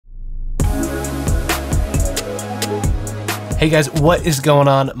Hey guys, what is going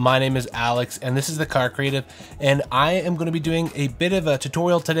on? My name is Alex and this is The Car Creative, and I am going to be doing a bit of a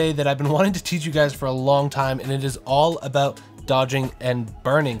tutorial today that I've been wanting to teach you guys for a long time, and it is all about dodging and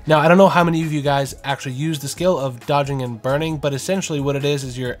burning. Now, I don't know how many of you guys actually use the skill of dodging and burning, but essentially what it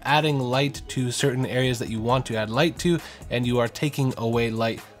is you're adding light to certain areas that you want to add light to, and you are taking away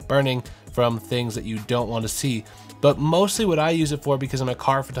light, burning from things that you don't want to see. But mostly what I use it for, because I'm a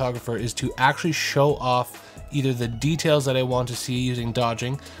car photographer, is to actually show off either the details that I want to see using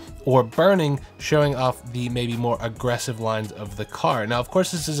dodging, or burning, showing off the maybe more aggressive lines of the car. Now, of course,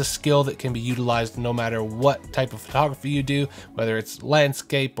 this is a skill that can be utilized no matter what type of photography you do, whether it's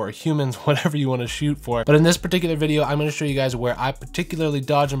landscape or humans, whatever you want to shoot for. But in this particular video, I'm going to show you guys where I particularly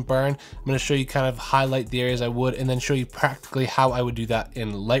dodge and burn. I'm going to show you kind of highlight the areas I would, and then show you practically how I would do that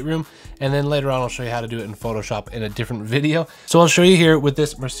in Lightroom. And then later on, I'll show you how to do it in Photoshop in a different video. So I'll show you here with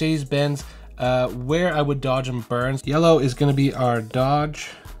this Mercedes-Benz where I would dodge and burn. Yellow is going to be our dodge,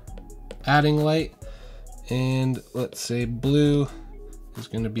 adding light, and let's say blue is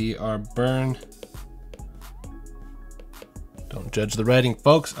going to be our burn. Don't judge the writing,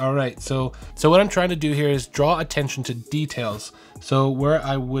 folks. All right, so what I'm trying to do here is draw attention to details. So where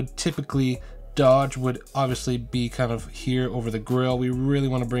I would typically dodge would obviously be kind of here over the grill. We really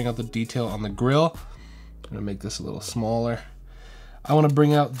want to bring out the detail on the grill. I'm going to make this a little smaller. I want to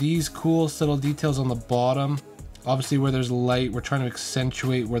bring out these cool subtle details on the bottom. Obviously where there's light, we're trying to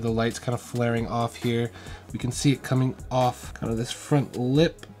accentuate where the light's kind of flaring off here. We can see it coming off kind of this front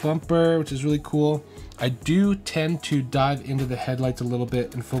lip bumper, which is really cool. I do tend to dive into the headlights a little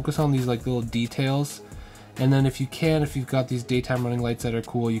bit and focus on these like little details. And then if you can, if you've got these daytime running lights that are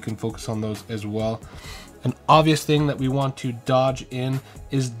cool, you can focus on those as well. An obvious thing that we want to dodge in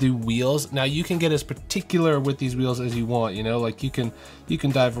is the wheels. Now you can get as particular with these wheels as you want, you know, like you can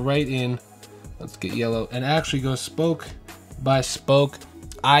dive right in. Let's get yellow and actually go spoke by spoke.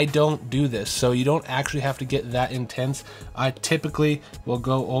 I don't do this, so you don't actually have to get that intense. I typically will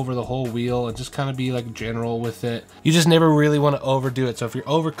go over the whole wheel and just kind of be like general with it. You just never really want to overdo it. So if you're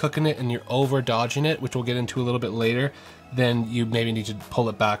overcooking it and you're over dodging it, which we'll get into a little bit later, then you maybe need to pull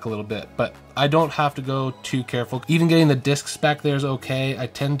it back a little bit. But I don't have to go too careful. Even getting the discs back there is okay. I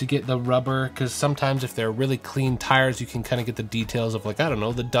tend to get the rubber because sometimes if they're really clean tires, you can kind of get the details of, like, I don't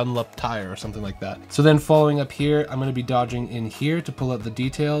know, the Dunlop tire or something like that. So then following up here, I'm going to be dodging in here to pull out the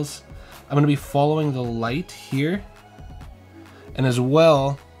details. I'm going to be following the light here. And as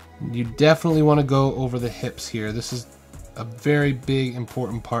well, you definitely want to go over the hips here. This is a very big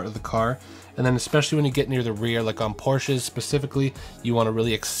important part of the car. And then especially when you get near the rear, like on Porsches specifically, you want to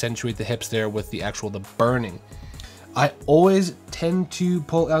really accentuate the hips there with the burning. I always tend to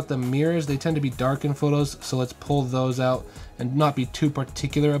pull out the mirrors. They tend to be dark in photos, so let's pull those out and not be too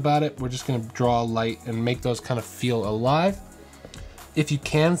particular about it. We're just going to draw light and make those kind of feel alive. If you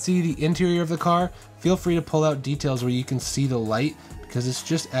can see the interior of the car, feel free to pull out details where you can see the light, because this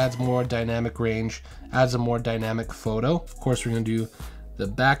just adds more dynamic range, adds a more dynamic photo. Of course, we're going to do the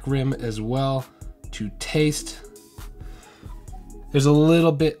back rim as well to taste. There's a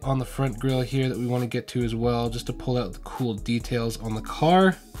little bit on the front grille here that we want to get to as well, just to pull out the cool details on the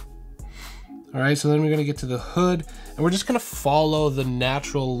car. All right, so then we're going to get to the hood, and we're just going to follow the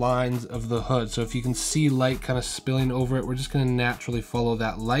natural lines of the hood. So if you can see light kind of spilling over it, we're just going to naturally follow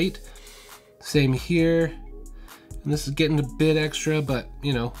that light. Same here. And this is getting a bit extra, but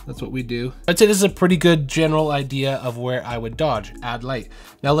you know, that's what we do. I'd say this is a pretty good general idea of where I would dodge, add light.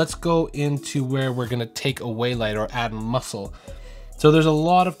 Now let's go into where we're gonna take away light or add muscle. So there's a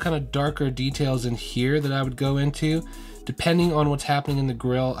lot of kind of darker details in here that I would go into. Depending on what's happening in the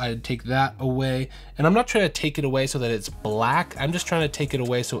grill, I'd take that away. And I'm not trying to take it away so that it's black. I'm just trying to take it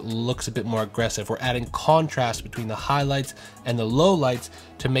away so it looks a bit more aggressive. We're adding contrast between the highlights and the lowlights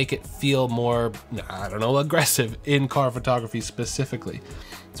to make it feel more, I don't know, aggressive in car photography specifically.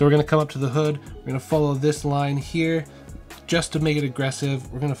 So we're gonna come up to the hood. We're gonna follow this line here just to make it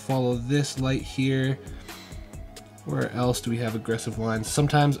aggressive. We're gonna follow this light here. Where else do we have aggressive lines?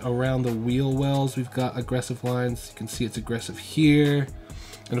 Sometimes around the wheel wells, we've got aggressive lines. You can see it's aggressive here.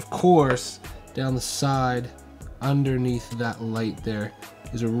 And of course, down the side, underneath that light there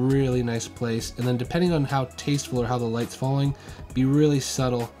is a really nice place. And then depending on how tasteful or how the light's falling, be really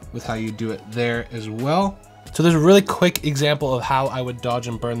subtle with how you do it there as well. So there's a really quick example of how I would dodge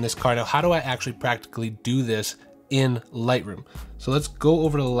and burn this car. Now, how do I actually practically do this in Lightroom? So let's go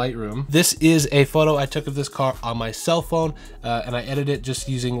over to Lightroom. This is a photo I took of this car on my cell phone, and I edited it just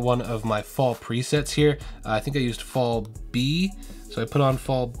using one of my fall presets here. I think I used fall B. So I put on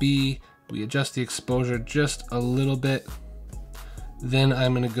fall B, we adjust the exposure just a little bit, Then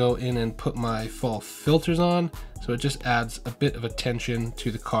I'm gonna go in and put my fall filters on. So it just adds a bit of attention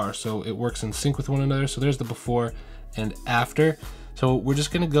to the car. So it works in sync with one another. So there's the before and after. So we're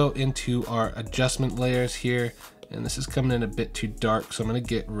just gonna go into our adjustment layers here. And this is coming in a bit too dark. So I'm gonna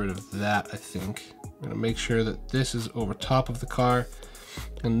get rid of that, I think. I'm gonna make sure that this is over top of the car.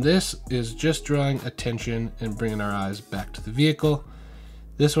 And this is just drawing attention and bringing our eyes back to the vehicle.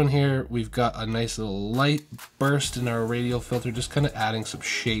 This one here, we've got a nice little light burst in our radial filter, just kind of adding some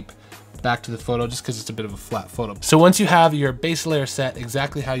shape back to the photo just because it's a bit of a flat photo. So once you have your base layer set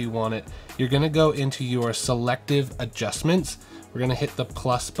exactly how you want it, you're gonna go into your selective adjustments. We're gonna hit the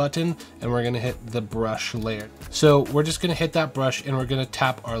plus button and we're gonna hit the brush layer. So we're just gonna hit that brush and we're gonna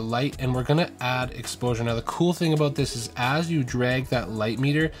tap our light and we're gonna add exposure. Now the cool thing about this is as you drag that light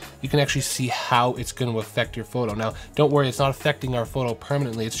meter, you can actually see how it's gonna affect your photo. Now, don't worry, it's not affecting our photo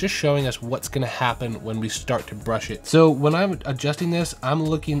permanently. It's just showing us what's gonna happen when we start to brush it. So when I'm adjusting this, I'm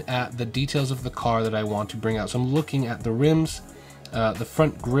looking at the details of the car that I want to bring out. So I'm looking at the rims, the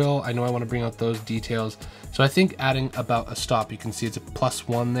front grille. I know I want to bring out those details. So I think adding about a stop, you can see it's a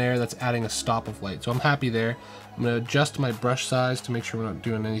 +1 there. That's adding a stop of light. So I'm happy there. I'm going to adjust my brush size to make sure we're not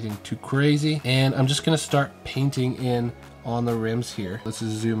doing anything too crazy. And I'm just going to start painting in on the rims here. Let's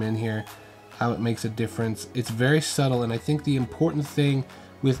just zoom in here, how it makes a difference. It's very subtle. And I think the important thing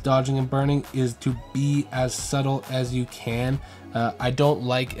with dodging and burning is to be as subtle as you can. I don't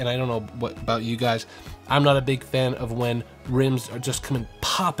like, and I don't know what about you guys, I'm not a big fan of when rims are just coming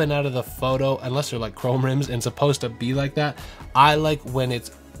popping out of the photo, unless they're like chrome rims and supposed to be like that. I like when it's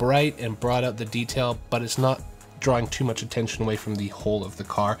bright and brought out the detail, but it's not drawing too much attention away from the whole of the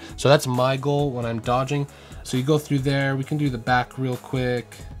car. So that's my goal when I'm dodging. So you go through there, we can do the back real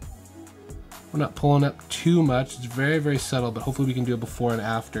quick. We're not pulling up too much. It's very, very subtle, but hopefully we can do a before and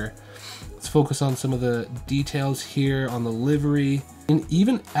after. Let's focus on some of the details here on the livery. And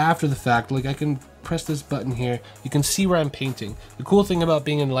even after the fact, like I can press this button here, you can see where I'm painting. The cool thing about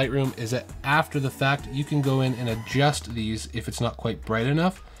being in Lightroom is that after the fact, you can go in and adjust these if it's not quite bright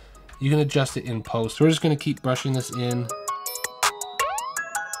enough. You can adjust it in post. So we're just gonna keep brushing this in.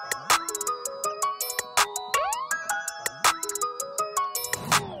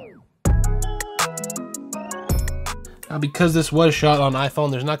 Now, because this was shot on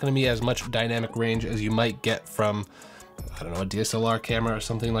iPhone, there's not going to be as much dynamic range as you might get from, I don't know, a DSLR camera or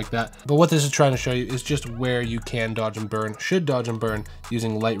something like that. But what this is trying to show you is just where you can dodge and burn, should dodge and burn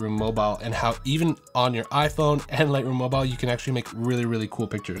using Lightroom Mobile, and how even on your iPhone and Lightroom Mobile, you can actually make really, really cool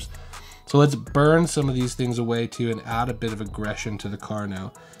pictures. So let's burn some of these things away too and add a bit of aggression to the car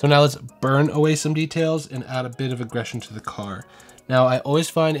now. So now let's burn away some details and add a bit of aggression to the car. Now, I always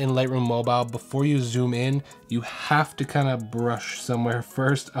find in Lightroom Mobile, before you zoom in, you have to kind of brush somewhere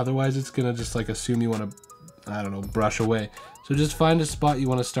first. Otherwise, it's going to just like assume you want to, I don't know, brush away. So just find a spot you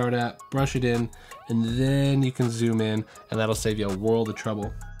want to start at, brush it in, and then you can zoom in, and that'll save you a world of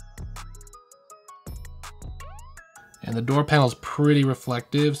trouble. And the door panel is pretty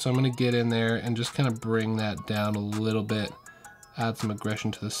reflective, so I'm going to get in there and just kind of bring that down a little bit, add some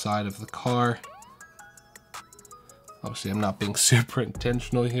aggression to the side of the car. Obviously, I'm not being super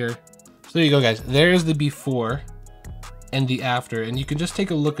intentional here. So there you go, guys. There's the before and the after, and you can just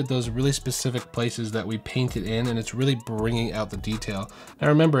take a look at those really specific places that we painted in, and it's really bringing out the detail. Now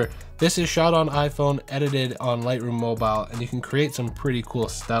remember, this is shot on iPhone, edited on Lightroom Mobile, and you can create some pretty cool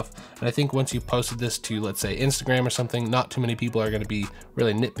stuff. And I think once you posted this to, let's say, Instagram or something, not too many people are going to be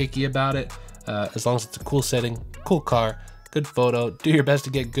really nitpicky about it. As long as it's a cool setting, cool car, good photo, do your best to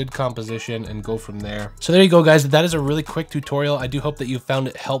get good composition and go from there. So there you go, guys. That is a really quick tutorial. I do hope that you found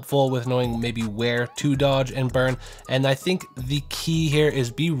it helpful with knowing maybe where to dodge and burn. And I think the key here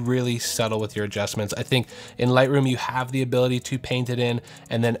is be really subtle with your adjustments. I think in Lightroom, you have the ability to paint it in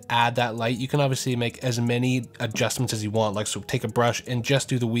and then add that light. You can obviously make as many adjustments as you want. Like, so take a brush and just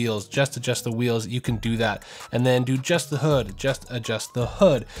do the wheels, just adjust the wheels. You can do that. And then do just the hood, just adjust the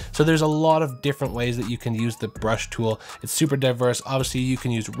hood. So there's a lot of different ways that you can use the brush tool. It's super diverse. Obviously, you can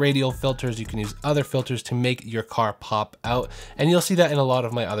use radial filters, you can use other filters to make your car pop out, and you'll see that in a lot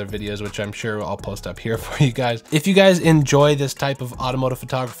of my other videos, which I'm sure I'll post up here for you guys. If you guys enjoy this type of automotive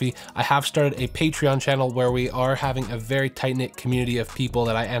photography, I have started a Patreon channel where we are having a very tight-knit community of people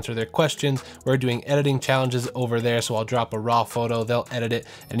that I answer their questions. We're doing editing challenges over there, so I'll drop a raw photo, they'll edit it,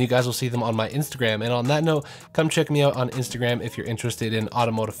 and you guys will see them on my Instagram. And on that note, come check me out on Instagram if you're interested in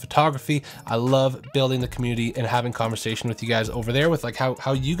automotive photography. I love building the community and having conversation with you guys over there with like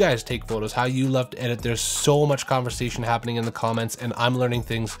how you guys take photos, how you love to edit. There's so much conversation happening in the comments, and I'm learning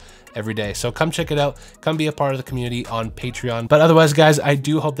things every day. So come check it out. Come be a part of the community on Patreon. But otherwise, guys, I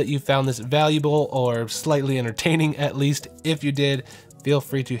do hope that you found this valuable or slightly entertaining, at least. If you did, feel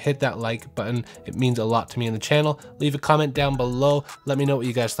free to hit that like button. It means a lot to me in the channel. Leave a comment down below. Let me know what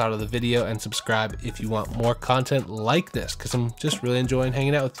you guys thought of the video, and subscribe if you want more content like this, because I'm just really enjoying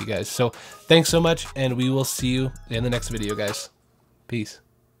hanging out with you guys. So thanks so much, and we will see you in the next video, guys. Peace.